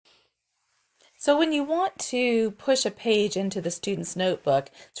So when you want to push a page into the student's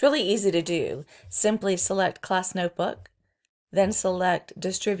notebook, it's really easy to do. Simply select Class Notebook, then select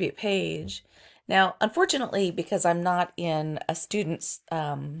Distribute Page. Now, unfortunately, because I'm not in a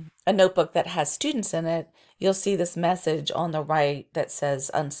notebook that has students in it, you'll see this message on the right that says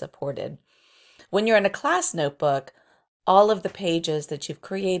unsupported. When you're in a class notebook, all of the pages that you've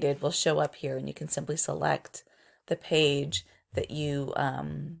created will show up here, and you can simply select the page that you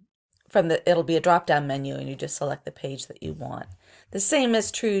it'll be a drop-down menu, and you just select the page that you want. The same is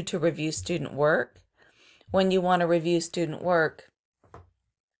true to review student work. When you want to review student work,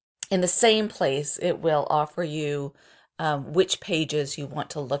 in the same place, it will offer you which pages you want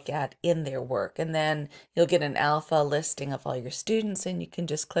to look at in their work. And then you'll get an alpha listing of all your students, and you can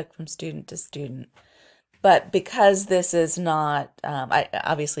just click from student to student. But because this is not, I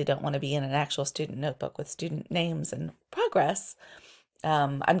obviously don't want to be in an actual student notebook with student names and progress.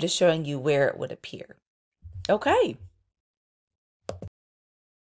 I'm just showing you where it would appear. Okay.